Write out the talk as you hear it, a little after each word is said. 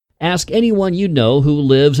Ask anyone you know who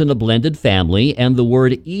lives in a blended family, and the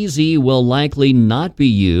word easy will likely not be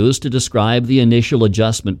used to describe the initial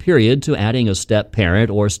adjustment period to adding a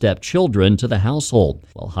step-parent or step-children to the household.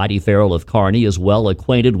 Well, Heidi Farrell of Kearney is well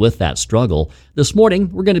acquainted with that struggle. This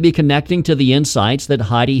morning, we're going to be connecting to the insights that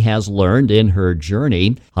Heidi has learned in her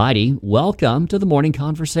journey. Heidi, welcome to the Morning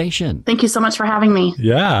Conversation. Thank you so much for having me.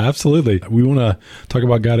 Yeah, absolutely. We want to talk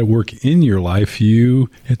about God at work in your life.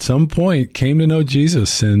 You, at some point, came to know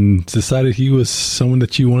Jesus and decided he was someone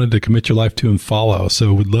that you wanted to commit your life to and follow.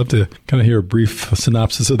 So we'd love to kind of hear a brief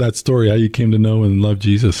synopsis of that story, how you came to know and love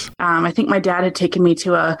Jesus. I think my dad had taken me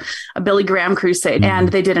to a Billy Graham crusade, and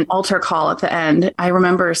they did an altar call at the end. I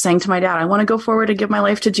remember saying to my dad, I want to go forward and give my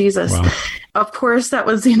life to Jesus. Wow. Of course, that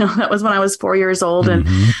was when I was 4 years old, and,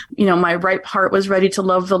 my right heart was ready to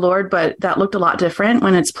love the Lord, but that looked a lot different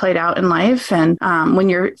when it's played out in life. And when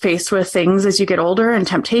you're faced with things as you get older and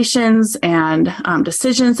temptations and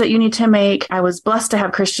decisions that you need to make. I was blessed to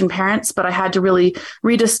have Christian parents, but I had to really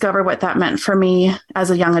rediscover what that meant for me as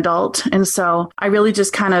a young adult. And so I really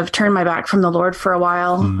just kind of turned my back from the Lord for a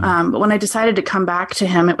while. But when I decided to come back to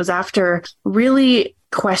him, it was after really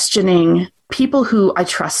questioning people who I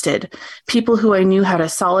trusted, people who I knew had a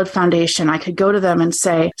solid foundation. I could go to them and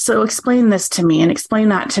say, so explain this to me and explain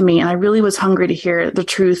that to me. And I really was hungry to hear the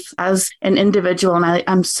truth as an individual. And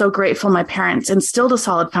I'm so grateful my parents instilled a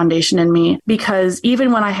solid foundation in me, because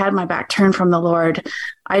even when I had my back turned from the Lord,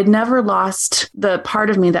 I had never lost the part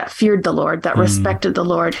of me that feared the Lord, that respected the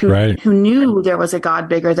Lord, who knew there was a God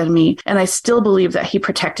bigger than me. And I still believe that he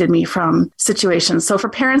protected me from situations. So for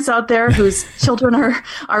parents out there whose children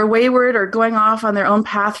are wayward or going off on their own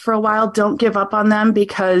path for a while, don't give up on them,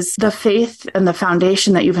 because the faith and the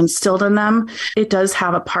foundation that you've instilled in them, it does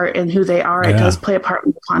have a part in who they are. Yeah. It does play a part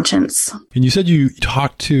in the conscience. And you said you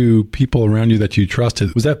talked to people around you that you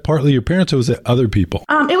trusted. Was that partly your parents or was it other people?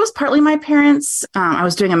 It was partly my parents. I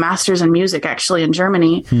was doing a master's in music actually in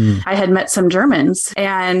Germany. I had met some Germans,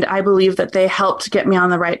 and I believe that they helped get me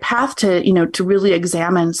on the right path to really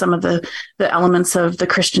examine some of the elements of the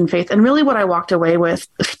Christian faith. And really what I walked away with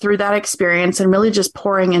through that experience and really just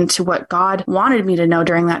pouring into what God wanted me to know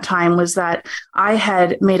during that time was that I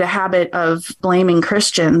had made a habit of blaming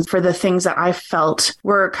Christians for the things that I felt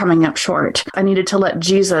were coming up short. I needed to let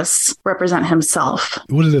Jesus represent himself.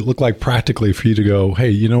 What did it look like practically for you to go, hey,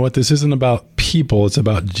 you know what? This isn't about people. It's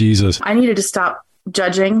about Jesus. I needed to stop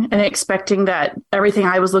judging and expecting that everything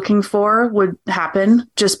I was looking for would happen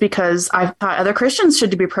just because I thought other Christians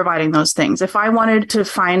should be providing those things. If I wanted to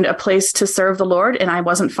find a place to serve the Lord and I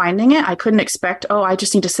wasn't finding it, I couldn't expect, I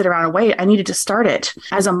just need to sit around and wait. I needed to start it.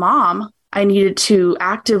 As a mom, I needed to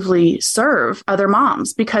actively serve other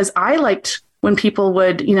moms because I liked when people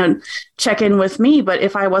would, check in with me. But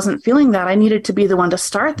if I wasn't feeling that, I needed to be the one to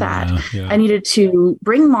start that. Yeah. I needed to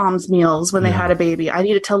bring moms meals when they had a baby. I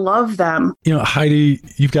needed to love them. Heidi,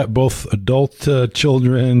 you've got both adult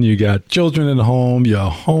children, you got children at home, you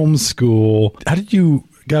homeschool. How did you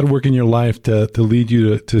God work in your life to lead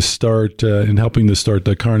you to start in helping to start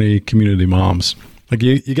the Kearney Community Moms? Like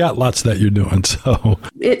you got lots that you're doing. So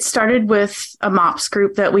it started with a MOPS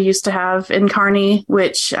group that we used to have in Kearney,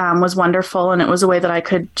 which was wonderful. And it was a way that I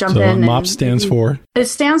could jump in. MOPS stands for? It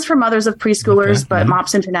stands for Mothers of Preschoolers, but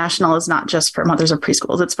MOPS International is not just for mothers of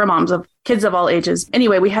preschools. It's for moms of kids of all ages.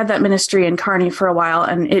 Anyway, we had that ministry in Kearney for a while,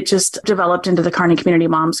 and it just developed into the Kearney Community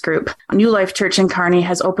Moms Group. New Life Church in Kearney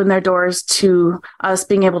has opened their doors to us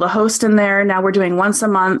being able to host in there. Now we're doing once a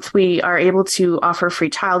month. We are able to offer free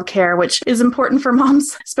childcare, which is important for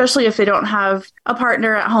moms, especially if they don't have a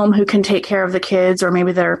partner at home who can take care of the kids, or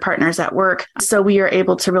maybe their partner's at work. So we are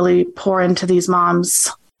able to really pour into these moms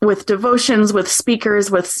with devotions, with speakers,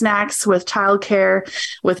 with snacks, with childcare,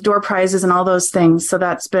 with door prizes and all those things. So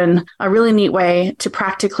that's been a really neat way to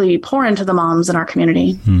practically pour into the moms in our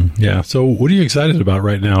community. Yeah. So what are you excited about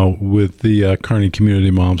right now with the Kearney Community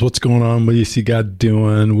Moms? What's going on? What do you see God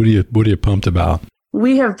doing? What are you pumped about?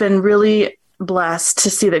 We have been really blessed to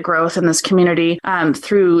see the growth in this community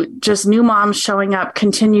through just new moms showing up,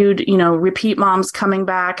 continued, repeat moms coming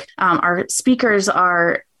back. Our speakers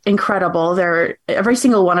are incredible. Every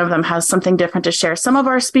single one of them has something different to share. Some of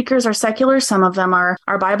our speakers are secular. Some of them are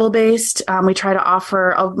Bible-based. We try to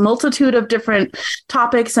offer a multitude of different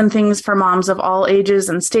topics and things for moms of all ages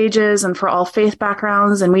and stages and for all faith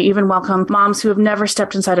backgrounds. And we even welcome moms who have never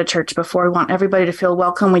stepped inside a church before. We want everybody to feel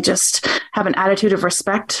welcome. We just have an attitude of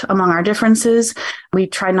respect among our differences. We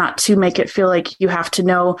try not to make it feel like you have to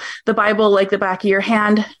know the Bible like the back of your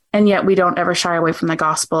hand. And yet we don't ever shy away from the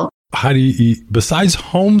gospel. Heidi, besides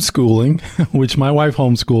homeschooling, which my wife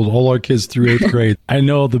homeschooled all our kids through 8th grade, I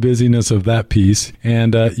know the busyness of that piece.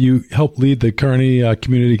 And you help lead the Kearney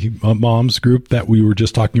Community Moms group that we were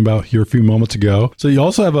just talking about here a few moments ago. So you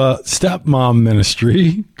also have a stepmom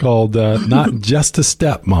ministry called Not Just a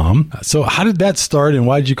Stepmom. So how did that start, and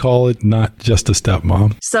why did you call it Not Just a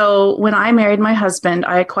Stepmom? So when I married my husband,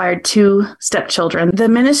 I acquired 2 stepchildren. The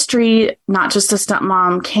ministry, Not Just a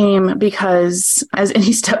Stepmom, came because, as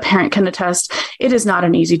any step-parent can attest, it is not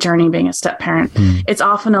an easy journey being a step-parent. It's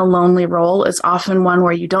often a lonely role. It's often one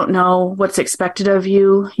where you don't know what's expected of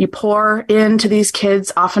you. You pour into these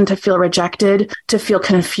kids, often to feel rejected, to feel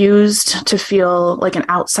confused, to feel like an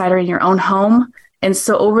outsider in your own home. And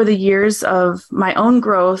so over the years of my own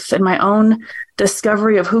growth and my own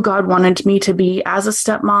discovery of who God wanted me to be as a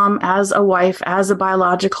stepmom, as a wife, as a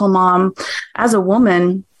biological mom, as a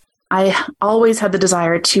woman, I always had the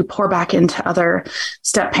desire to pour back into other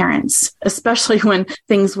step parents, especially when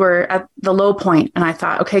things were at the low point. And I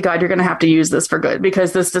thought, okay, God, you're going to have to use this for good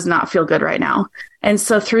because this does not feel good right now. And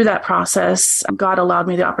so through that process, God allowed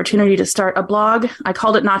me the opportunity to start a blog. I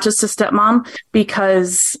called it Not Just a Stepmom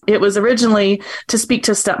because it was originally to speak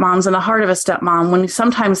to stepmoms in the heart of a stepmom when you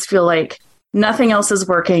sometimes feel like nothing else is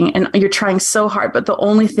working and you're trying so hard, but the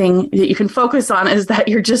only thing that you can focus on is that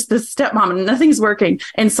you're just this stepmom and nothing's working.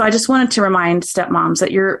 And so I just wanted to remind stepmoms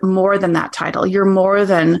that you're more than that title. You're more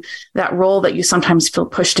than that role that you sometimes feel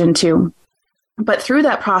pushed into. But through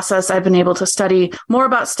that process, I've been able to study more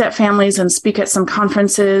about step families and speak at some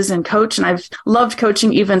conferences and coach. And I've loved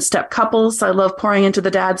coaching even step couples. I love pouring into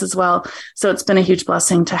the dads as well. So it's been a huge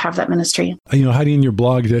blessing to have that ministry. You know, Heidi, in your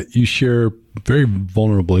blog that you share very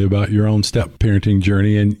vulnerably about your own step parenting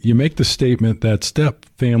journey, and you make the statement that step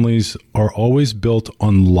families are always built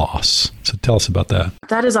on loss. So tell us about that.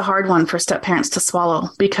 That is a hard one for step parents to swallow,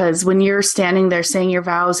 because when you're standing there saying your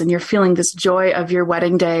vows and you're feeling this joy of your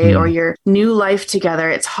wedding day or your new life together,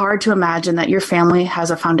 it's hard to imagine that your family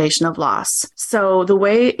has a foundation of loss. So the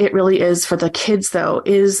way it really is for the kids, though,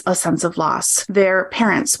 is a sense of loss. Their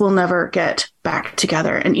parents will never get back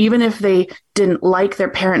together. And even if they didn't like their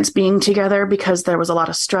parents being together because there was a lot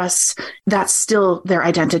of stress, that's still their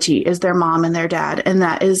identity, is their mom and their dad. And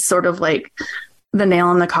that is sort of like the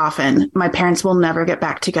nail in the coffin. My parents will never get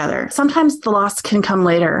back together. Sometimes the loss can come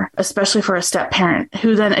later, especially for a step parent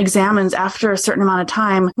who then examines after a certain amount of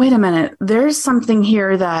time, wait a minute, there's something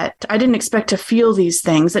here that I didn't expect to feel these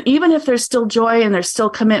things. And even if there's still joy and there's still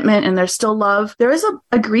commitment and there's still love, there is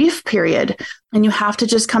a grief period. And you have to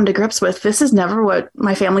just come to grips with, this is never what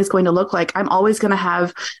my family's going to look like. I'm always going to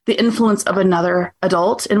have the influence of another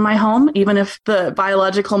adult in my home. Even if the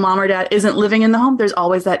biological mom or dad isn't living in the home, there's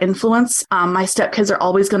always that influence. My stepkids are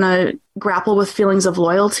always going to grapple with feelings of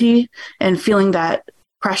loyalty and feeling that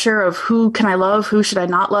pressure of who can I love, who should I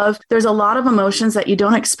not love. There's a lot of emotions that you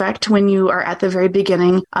don't expect when you are at the very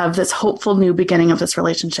beginning of this hopeful new beginning of this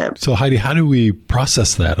relationship. So Heidi, how do we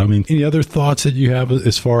process that? I mean, any other thoughts that you have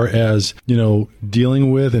as far as, you know,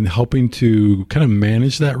 dealing with and helping to kind of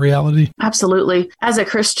manage that reality? Absolutely. As a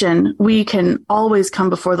Christian, we can always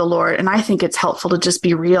come before the Lord. And I think it's helpful to just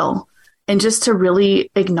be real. And just to really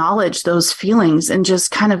acknowledge those feelings and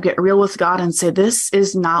just kind of get real with God and say, this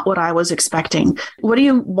is not what I was expecting. What are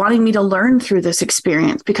you wanting me to learn through this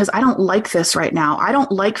experience? Because I don't like this right now. I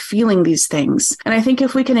don't like feeling these things. And I think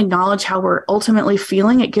if we can acknowledge how we're ultimately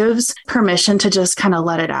feeling, it gives permission to just kind of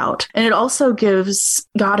let it out. And it also gives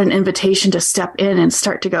God an invitation to step in and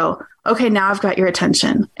start to go, okay, now I've got your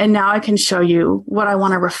attention. And now I can show you what I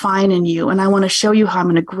want to refine in you. And I want to show you how I'm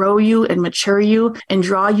going to grow you and mature you and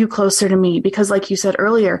draw you closer to me. Because like you said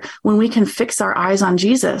earlier, when we can fix our eyes on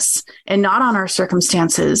Jesus and not on our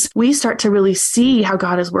circumstances, we start to really see how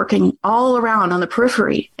God is working all around on the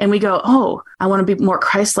periphery. And we go, oh, I want to be more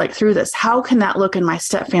Christ-like through this. How can that look in my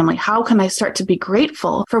step family? How can I start to be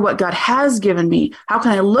grateful for what God has given me? How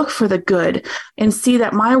can I look for the good and see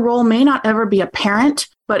that my role may not ever be a parent,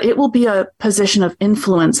 but it will be a position of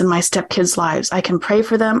influence in my stepkids' lives. I can pray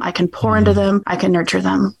for them. I can pour into them. I can nurture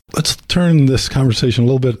them. Let's turn this conversation a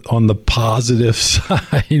little bit on the positive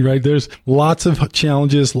side, right? There's lots of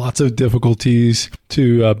challenges, lots of difficulties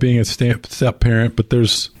to being a step parent, but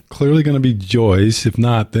there's clearly going to be joys. If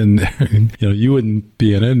not, then you wouldn't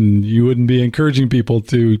be in it, and you wouldn't be encouraging people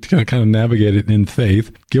to kind of navigate it in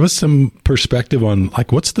faith. Give us some perspective on,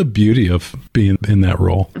 like, what's the beauty of being in that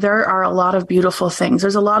role? There are a lot of beautiful things.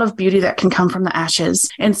 There's a lot of beauty that can come from the ashes.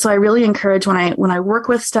 And so I really encourage when I work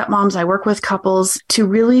with stepmoms, I work with couples to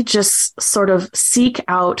really just sort of seek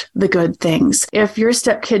out the good things. If your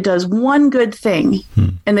stepkid does one good thing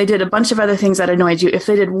and they did a bunch of other things that annoyed you, if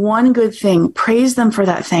they did one good thing, praise them for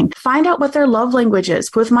that thing. everything. Find out what their love language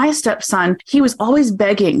is. With my stepson, he was always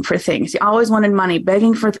begging for things. He always wanted money,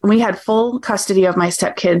 begging for, we had full custody of my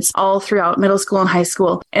stepkids all throughout middle school and high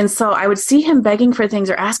school. And so I would see him begging for things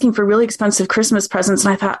or asking for really expensive Christmas presents.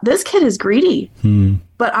 And I thought, this kid is greedy.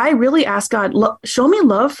 But I really asked God, show me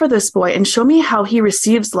love for this boy and show me how he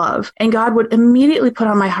receives love. And God would immediately put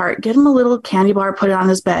on my heart, get him a little candy bar, put it on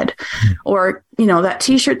his bed. Or, that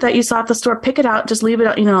T-shirt that you saw at the store, pick it out, just leave it,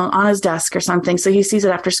 on his desk or something. So he sees it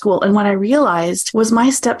after school. And what I realized was my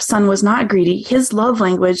stepson was not greedy. His love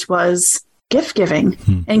language was gift giving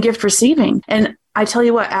and gift receiving. And I tell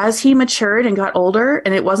you what, as he matured and got older,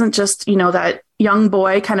 and it wasn't just, that young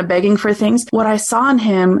boy kind of begging for things, what I saw in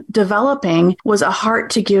him developing was a heart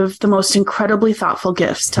to give the most incredibly thoughtful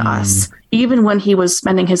gifts to us, even when he was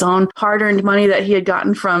spending his own hard-earned money that he had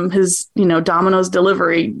gotten from his, Domino's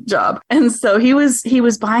delivery job. And so he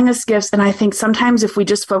was buying us gifts. And I think sometimes if we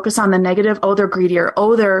just focus on the negative, oh, they're greedy, or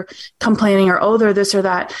oh, they're complaining, or oh, they're this or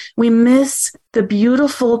that, we miss the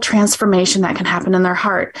beautiful transformation that can happen in their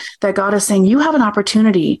heart, that God is saying, you have an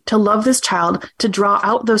opportunity to love this child, to draw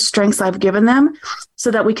out those strengths I've given them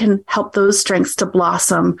so that we can help those strengths to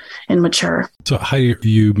blossom and mature. So Heidi,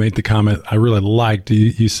 you made the comment I really liked.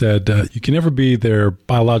 You said you can never be their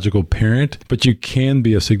biological parent, but you can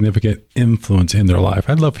be a significant influence in their life.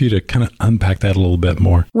 I'd love for you to kind of unpack that a little bit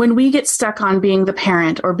more. When we get stuck on being the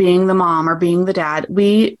parent or being the mom or being the dad,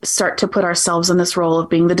 we start to put ourselves in this role of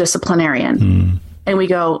being the disciplinarian. And we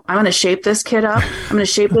go, I'm going to shape this kid up. I'm going to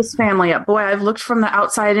shape this family up. Boy, I've looked from the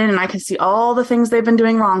outside in and I can see all the things they've been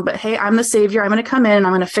doing wrong. But hey, I'm the savior. I'm going to come in and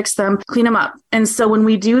I'm going to fix them, clean them up. And so when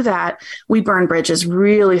we do that, we burn bridges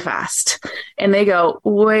really fast. And they go,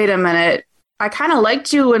 wait a minute. I kind of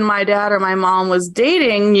liked you when my dad or my mom was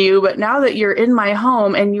dating you. But now that you're in my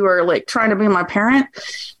home and you are like trying to be my parent,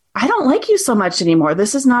 I don't like you so much anymore.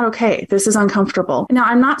 This is not okay. This is uncomfortable. Now,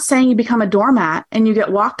 I'm not saying you become a doormat and you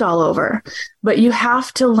get walked all over, but you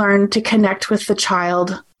have to learn to connect with the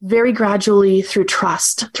child very gradually through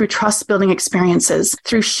trust building experiences,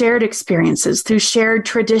 through shared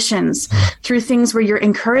traditions, through things where you're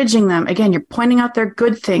encouraging them. Again, you're pointing out their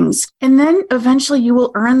good things. And then eventually you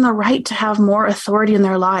will earn the right to have more authority in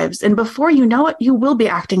their lives. And before you know it, you will be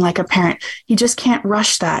acting like a parent. You just can't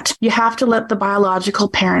rush that. You have to let the biological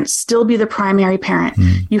parent still be the primary parent.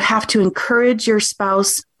 You have to encourage your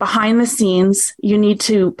spouse behind the scenes. You need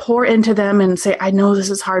to pour into them and say, I know this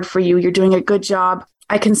is hard for you. You're doing a good job.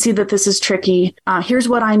 I can see that this is tricky. Here's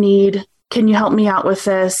what I need. Can you help me out with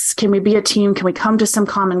this? Can we be a team? Can we come to some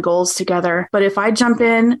common goals together? But if I jump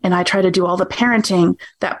in and I try to do all the parenting,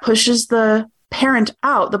 that pushes the parent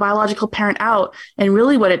out, the biological parent out. And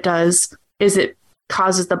really what it does is it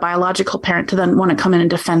causes the biological parent to then want to come in and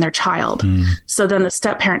defend their child. So then the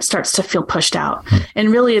step parent starts to feel pushed out.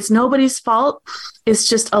 And really it's nobody's fault. It's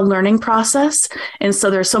just a learning process. And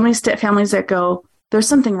so there's so many step families that go, there's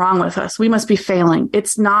something wrong with us. We must be failing.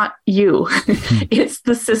 It's not you. It's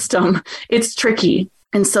the system. It's tricky.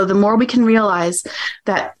 And so the more we can realize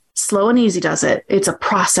that slow and easy does it, it's a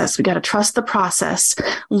process. We got to trust the process,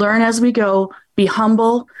 learn as we go, be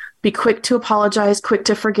humble, be quick to apologize, quick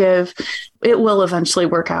to forgive. It will eventually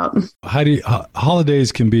work out. Heidi,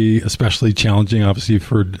 holidays can be especially challenging, obviously,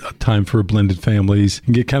 for a time for blended families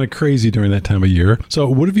and get kind of crazy during that time of year. So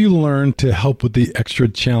what have you learned to help with the extra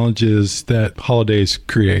challenges that holidays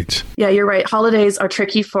create? Yeah, you're right. Holidays are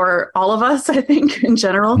tricky for all of us, I think, in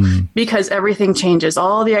general, because everything changes.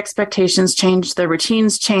 All the expectations change, the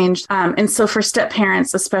routines change. And so for step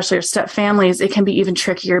parents, especially, or step families, it can be even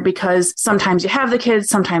trickier because sometimes you have the kids,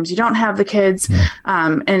 sometimes you don't have the kids.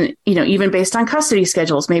 And, even based on custody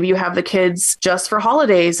schedules, maybe you have the kids just for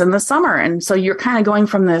holidays in the summer. And so you're kind of going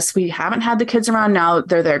from this, we haven't had the kids around, now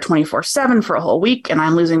they're there 24/7 for a whole week and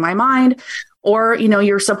I'm losing my mind. Or,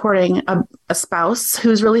 you're supporting a spouse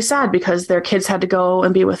who's really sad because their kids had to go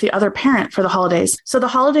and be with the other parent for the holidays. So the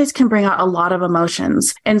holidays can bring out a lot of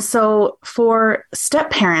emotions. And so for step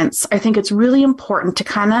parents, I think it's really important to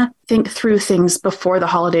kind of think through things before the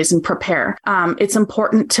holidays and prepare. It's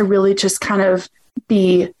important to really just kind of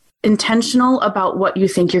be intentional about what you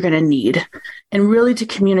think you're going to need and really to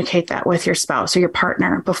communicate that with your spouse or your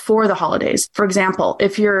partner before the holidays. For example,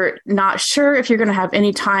 if you're not sure if you're going to have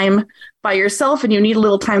any time by yourself and you need a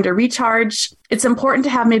little time to recharge, it's important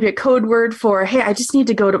to have maybe a code word for, hey, I just need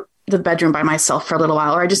to go to the bedroom by myself for a little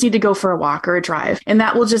while, or I just need to go for a walk or a drive. And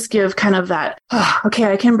that will just give kind of that, okay,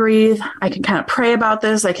 I can breathe. I can kind of pray about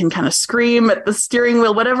this. I can kind of scream at the steering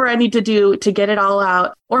wheel, whatever I need to do to get it all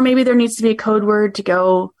out. Or maybe there needs to be a code word to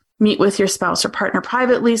go meet with your spouse or partner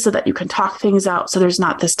privately so that you can talk things out so there's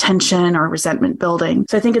not this tension or resentment building.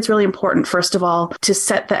 So I think it's really important, first of all, to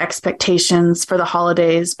set the expectations for the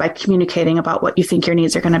holidays by communicating about what you think your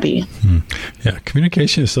needs are going to be. Yeah,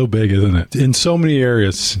 communication is so big, isn't it? In so many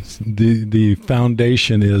areas, the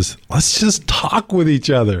foundation is let's just talk with each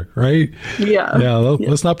other, right? Yeah.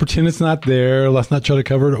 Let's not pretend it's not there. Let's not try to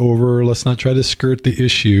cover it over. Let's not try to skirt the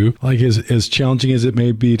issue. Like as challenging as it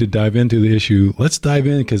may be to dive into the issue, let's dive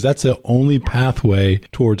in because that's the only pathway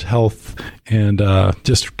towards health and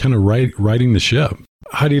just kind of righting the ship.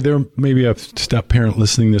 Heidi, there may be a step parent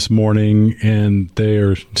listening this morning and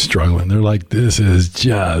they're struggling. They're like, this is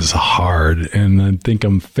just hard. And I think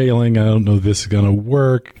I'm failing. I don't know if this is going to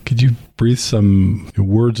work. Could you breathe some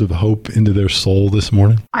words of hope into their soul this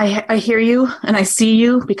morning? I hear you and I see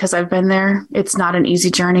you because I've been there. It's not an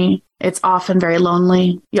easy journey. It's often very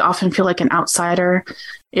lonely. You often feel like an outsider.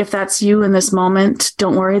 If that's you in this moment,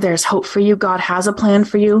 don't worry. There's hope for you. God has a plan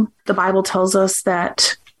for you. The Bible tells us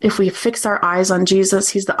that if we fix our eyes on Jesus,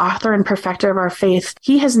 he's the author and perfecter of our faith.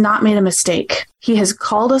 He has not made a mistake. He has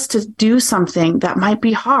called us to do something that might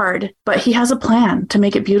be hard, but he has a plan to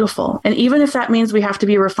make it beautiful. And even if that means we have to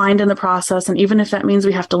be refined in the process, and even if that means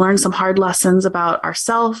we have to learn some hard lessons about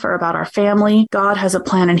ourselves or about our family, God has a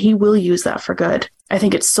plan and he will use that for good. I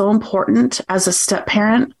think it's so important as a step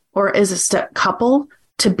parent or as a step couple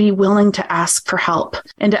to be willing to ask for help.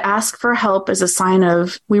 And to ask for help is a sign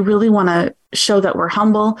of we really want to show that we're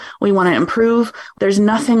humble. We want to improve. There's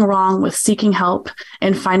nothing wrong with seeking help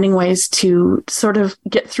and finding ways to sort of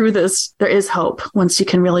get through this. There is hope once you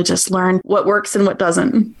can really just learn what works and what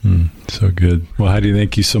doesn't. So good. Well, Heidi,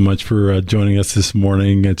 thank you so much for joining us this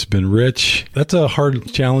morning. It's been rich. That's a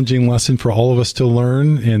hard, challenging lesson for all of us to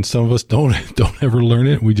learn. And some of us don't ever learn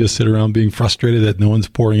it. We just sit around being frustrated that no one's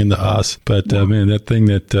pouring into us. But man, that thing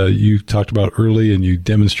that you talked about early and you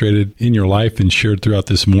demonstrated in your life and shared throughout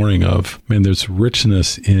this morning of, man, there's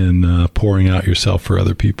richness in pouring out yourself for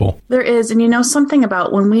other people. There is. And you know something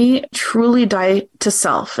about when we truly die to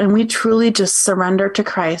self and we truly just surrender to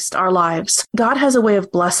Christ our lives, God has a way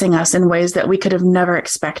of blessing us in ways that we could have never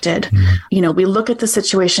expected. You know, we look at the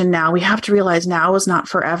situation now, we have to realize now is not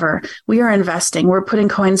forever. We are investing. We're putting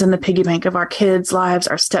coins in the piggy bank of our kids' lives,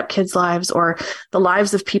 our stepkids' lives, or the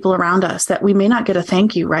lives of people around us that we may not get a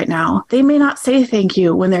thank you right now. They may not say thank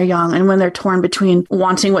you when they're young and when they're torn between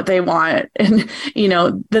wanting what they want and, you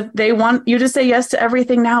know, that they want you to say yes to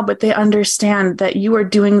everything now, but they understand that you are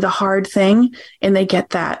doing the hard thing and they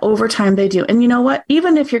get that. Over time, they do. And you know what?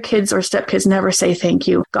 Even if your kids or stepkids never say thank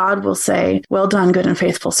you, God will say, well done, good and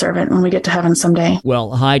faithful servant, when we get to heaven someday.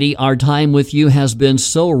 Well, Heidi, our time with you has been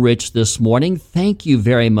so rich this morning. Thank you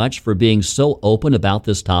very much for being so open about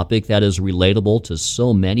this topic that is relatable to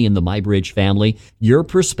so many in the MyBridge family. Your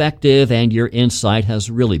perspective and your insight has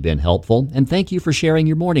really been helpful. And thank you for sharing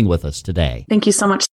your morning with us today. Thank you so much.